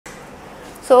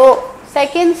So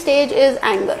second stage is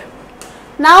anger.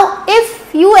 Now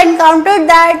if you encountered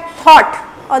that thought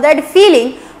or that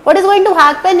feeling, what is going to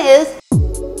happen is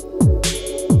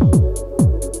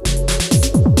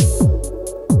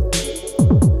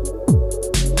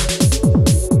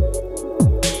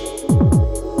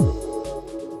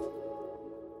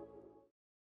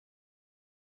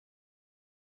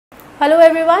hello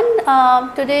everyone,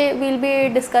 today we'll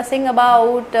be discussing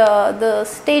about the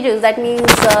stages. That means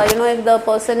if the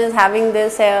person is having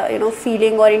this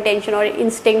feeling or intention or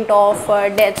instinct of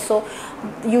death. So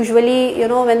usually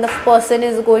when the person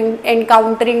is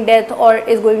encountering death or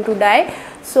is going to die,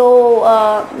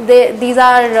 so these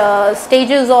are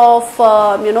stages of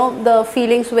the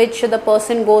feelings which the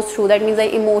person goes through. That means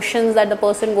the emotions that the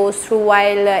person goes through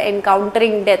while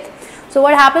encountering death. So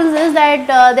what happens is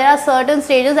that there are certain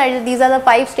stages, that these are the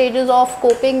 5 stages of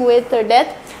coping with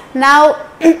death. Now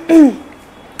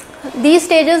these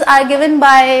stages are given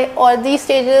by, or these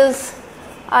stages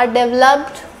are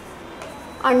developed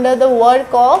under the work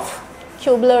of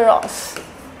Kubler-Ross.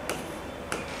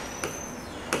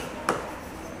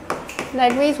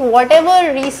 That means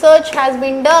whatever research has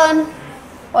been done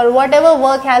or whatever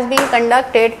work has been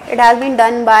conducted, it has been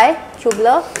done by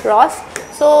Kubler-Ross.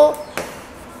 So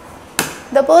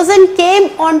the person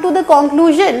came on to the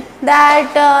conclusion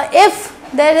that if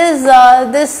there is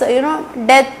this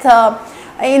death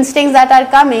instincts that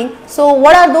are coming, so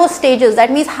what are those stages?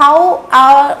 That means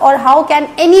how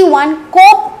can anyone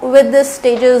cope with these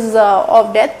stages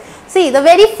of death? See, the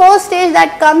very first stage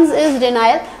that comes is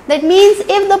denial. That means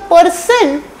if the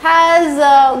person has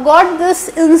got this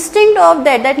instinct of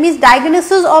death, that means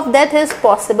diagnosis of death is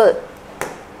possible.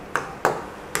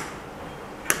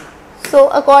 So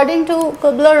according to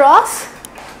Kubler-Ross,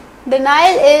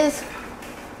 denial is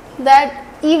that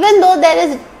even though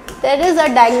there is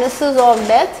a diagnosis of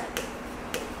death,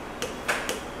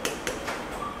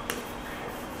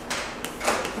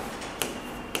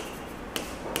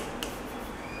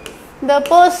 the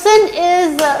person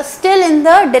is still in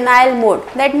the denial mode.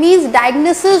 That means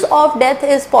diagnosis of death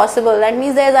is possible. That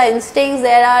means there are instincts,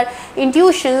 there are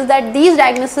intuitions that these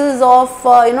diagnoses of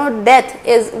death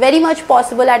is very much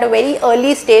possible at a very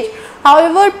early stage.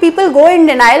 However, people go in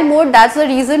denial mode. That's the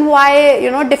reason why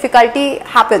difficulty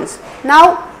happens.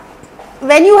 Now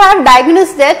when you have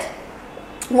diagnosed death,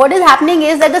 what is happening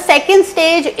is that the second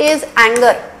stage is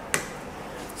anger.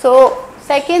 So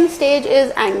second stage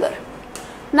is anger.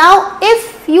 Now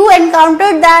if you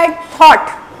encountered that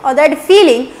thought or that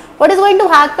feeling, what is going to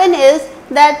happen is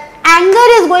that anger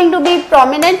is going to be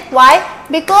prominent. Why?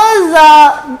 Because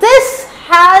this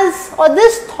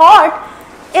thought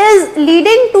is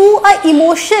leading to a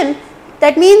emotion.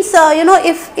 That means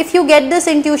if you get this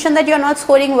intuition that you are not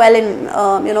scoring well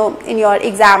in your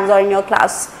exams or in your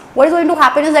class, what is going to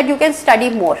happen is that you can study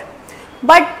more.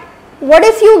 But what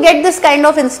if you get this kind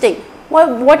of instinct?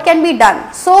 What can be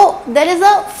done? So there is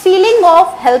a feeling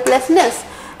of helplessness,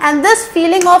 and this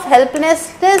feeling of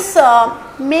helplessness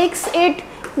makes it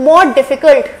more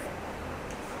difficult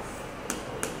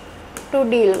to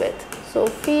deal with. So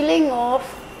feeling of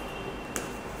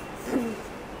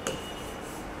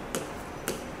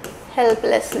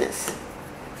helplessness.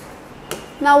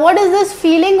 Now what is this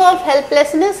feeling of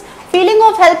helplessness? Feeling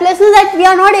of helplessness that we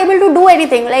are not able to do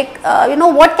anything, like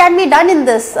what can be done in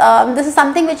this? This is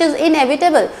something which is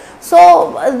inevitable.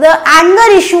 So the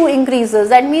anger issue increases.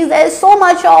 That means there is so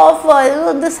much of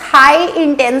this high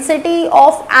intensity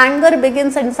of anger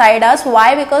begins inside us.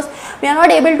 Why? Because we are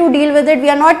not able to deal with it.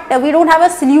 We don't have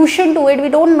a solution to it. We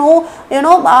don't know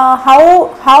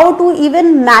how to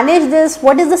even manage this.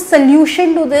 What is the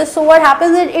solution to this? So what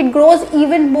happens is it grows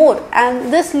even more,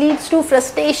 and this leads to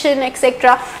frustration,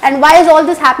 etc. And why is all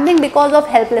this happening? Because of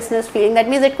helplessness feeling. That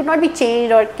means it could not be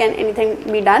changed or can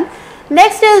anything be done.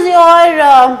 Next is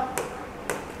your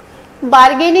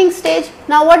bargaining stage.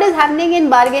 Now what is happening in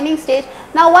bargaining stage?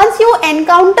 Now once you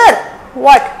encounter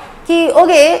what?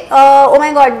 Okay, oh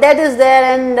my god, death is there,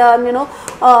 and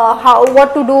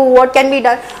what to do, what can be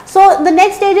done. So the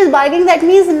next stage is bargaining. That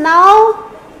means now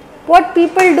what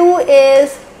people do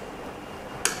is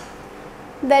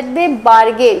that they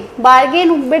bargain.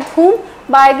 Bargain with whom?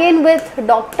 Bargain with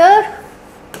doctor,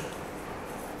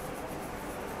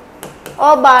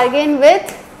 or bargain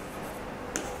with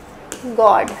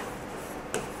God.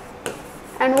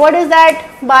 And what is that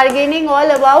bargaining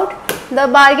all about? The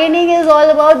bargaining is all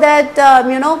about that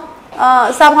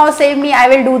somehow save me, I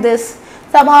will do this.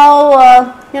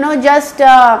 Somehow just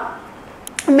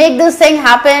make this thing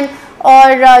happen,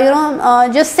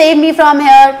 or just save me from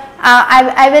here.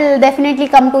 I will definitely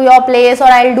come to your place, or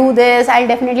I'll do this, I'll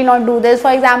definitely not do this.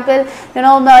 For example, you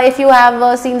know, if you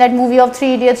have seen that movie of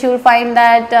Three Idiots, you will find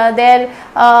that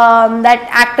that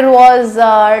actor was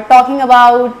talking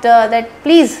about that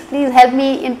please help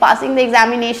me in passing the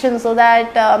examination, so that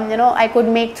you know, I could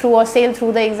make through or sail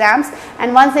through the exams,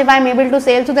 and once if I'm able to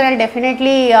sail through, then I'll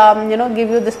definitely you know, give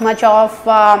you this much of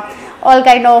all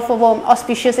kind of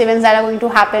auspicious events that are going to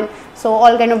happen. So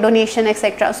all kind of donation,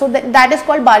 etc. So that is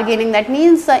called bargaining. That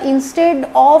means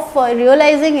instead of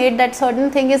realizing it that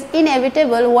certain thing is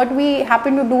inevitable, what we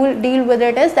happen to deal with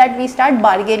it is that we start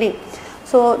bargaining.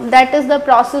 So that is the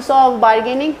process of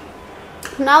bargaining.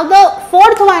 Now the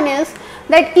fourth one is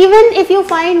that even if you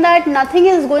find that nothing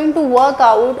is going to work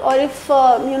out, or if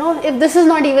you know, if this is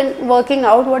not even working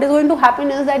out, what is going to happen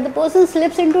is that the person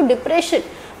slips into depression.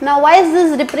 Now why is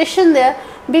this depression there?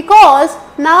 Because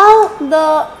now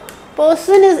the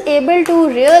person is able to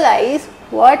realize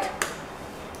what?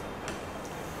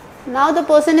 Now the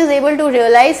person is able to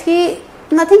realize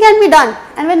nothing can be done,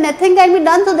 and when nothing can be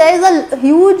done, so there is a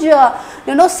huge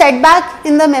you know, setback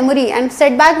in the memory. And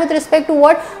setback with respect to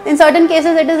what? In certain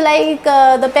cases it is like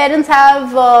the parents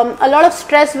have a lot of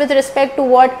stress with respect to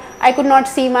what? I could not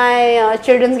see my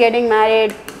children getting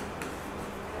married,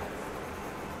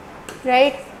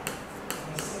 right?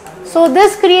 So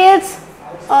this creates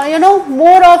you know,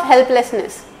 more of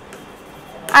helplessness.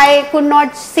 I could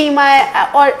not see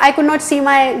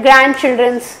my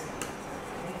grandchildren's.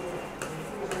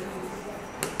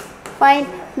 Fine.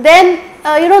 Then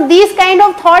you know, these kind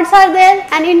of thoughts are there,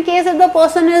 and in case if the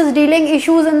person is dealing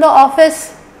issues in the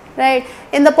office, right,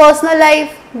 in the personal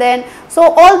life, then so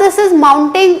all this is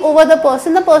mounting over the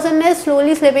person. The person is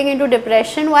slowly slipping into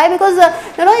depression. Why? Because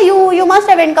you know, you must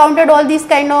have encountered all these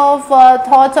kind of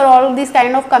thoughts, or all of these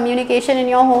kind of communication in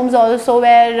your homes also,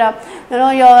 where you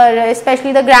know, your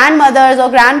especially the grandmothers or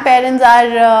grandparents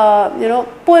are you know,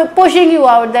 pushing you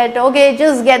out that okay,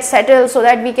 just get settled so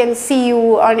that we can see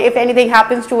you, and if anything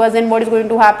happens to us, then what is going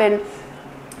to happen?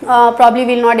 Probably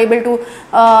we'll not able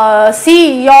to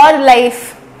see your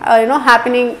life you know,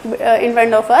 happening in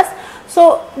front of us.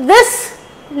 So this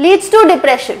leads to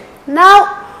depression. Now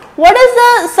what is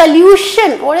the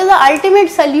solution? What is the ultimate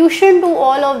solution to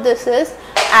all of this? Is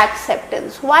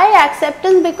acceptance. Why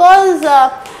acceptance? Because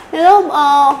you know,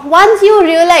 once you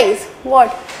realize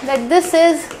what? That this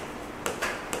is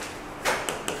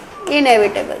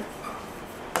inevitable.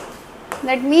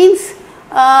 That means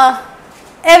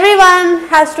everyone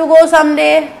has to go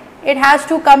someday. It has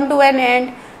to come to an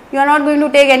end. You are not going to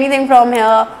take anything from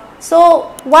here.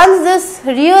 So once this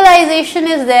realization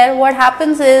is there, what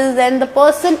happens is then the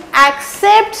person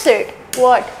accepts it.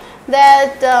 What?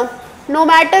 That no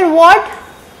matter what,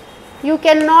 you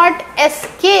cannot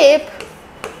escape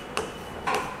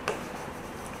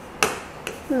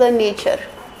the nature.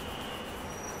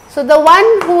 So the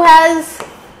one who has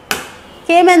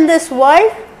came in this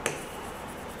world,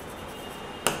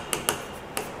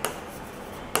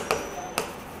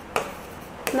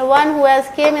 the one who has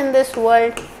came in this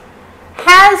world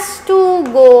has to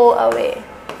go away.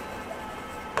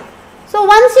 So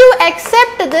once you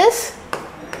accept this,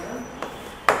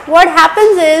 what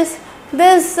happens is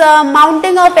this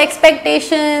mounting of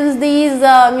expectations, these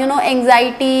you know,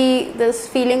 anxiety, this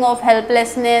feeling of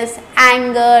helplessness,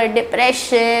 anger,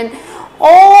 depression,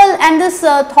 all, and this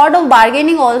thought of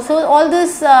bargaining also, all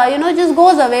this you know, just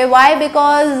goes away. Why?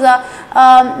 Because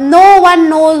no one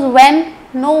knows when,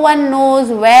 no one knows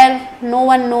where, no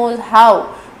one knows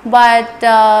how, but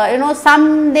you know,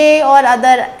 someday or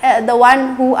other the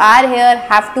one who are here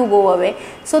have to go away.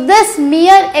 So this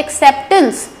mere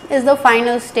acceptance is the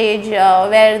final stage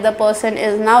where the person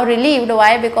is now relieved.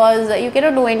 Why? Because you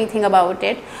cannot do anything about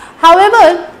it.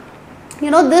 However,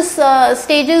 you know, this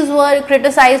stages were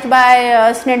criticized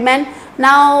by Snedman.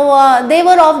 Now they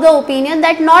were of the opinion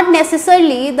that not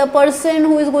necessarily the person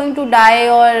who is going to die,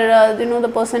 or you know, the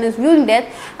person is viewing death,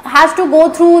 has to go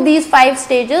through these 5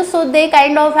 stages. So they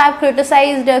kind of have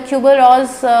criticized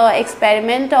Kubler-Ross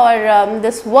experiment, or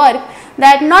this work,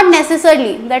 that not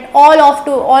necessarily that all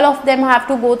of them have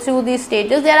to go through these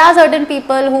stages. There are certain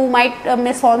people who might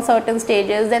miss on certain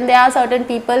stages. Then there are certain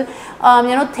people,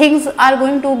 you know, things are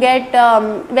going to get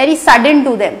very sudden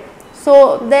to them.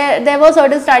 So there were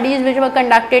certain studies which were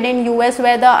conducted in US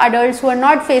where the adults were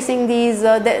not facing these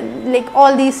like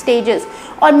all these stages,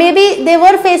 or maybe they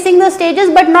were facing the stages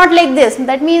but not like this.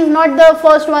 That means not the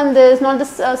first one this, not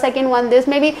the second one this,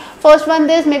 maybe first one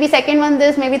this, maybe second one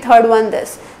this, maybe third one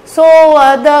this. So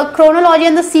the chronology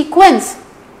and the sequence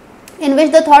in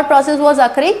which the thought process was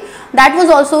occurring, that was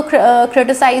also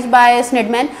criticized by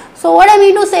Snedman. So what I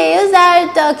mean to say is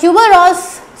that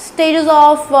Kubler-Ross stages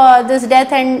of this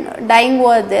death and dying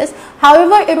were this.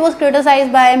 However, it was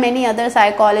criticized by many other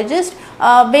psychologists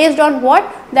based on what?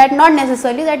 That not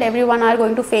necessarily that everyone are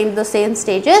going to face the same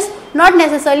stages, not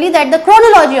necessarily that the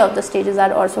chronology of the stages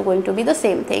are also going to be the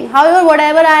same thing. However,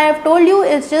 whatever I have told you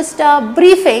is just a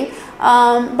briefing,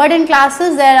 but in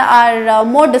classes there are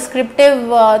more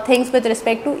descriptive things with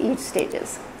respect to each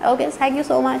stages. Okay, thank you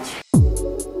so much.